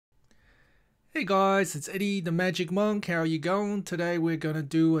Hey guys, it's Eddie the Magic Monk. How are you going? Today we're going to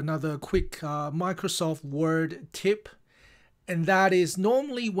do another quick Microsoft Word tip. And that is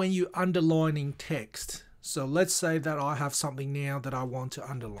normally when you're underlining text. So let's say that I have something now that I want to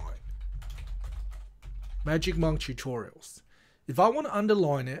underline. Magic Monk tutorials. If I want to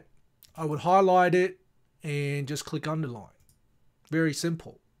underline it, I would highlight it and just click underline. Very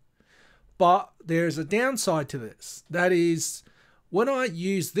simple. But there's a downside to this. That is, when I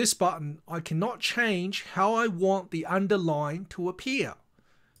use this button, I cannot change how I want the underline to appear.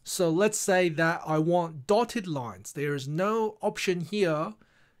 So let's say that I want dotted lines. There is no option here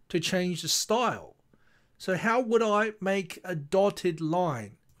to change the style. So how would I make a dotted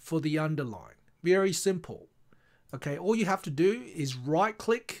line for the underline? Very simple. Okay, all you have to do is right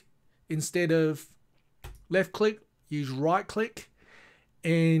click instead of left click. Use right click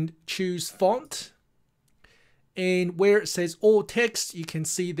and choose font. And where it says all text, you can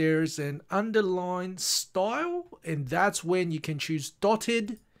see there's an underline style, and that's when you can choose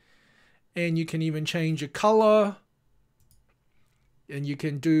dotted, and you can even change a color, and you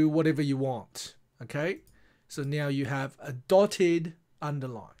can do whatever you want. Okay, so now you have a dotted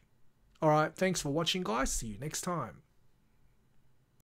underline. All right, thanks for watching, guys. See you next time.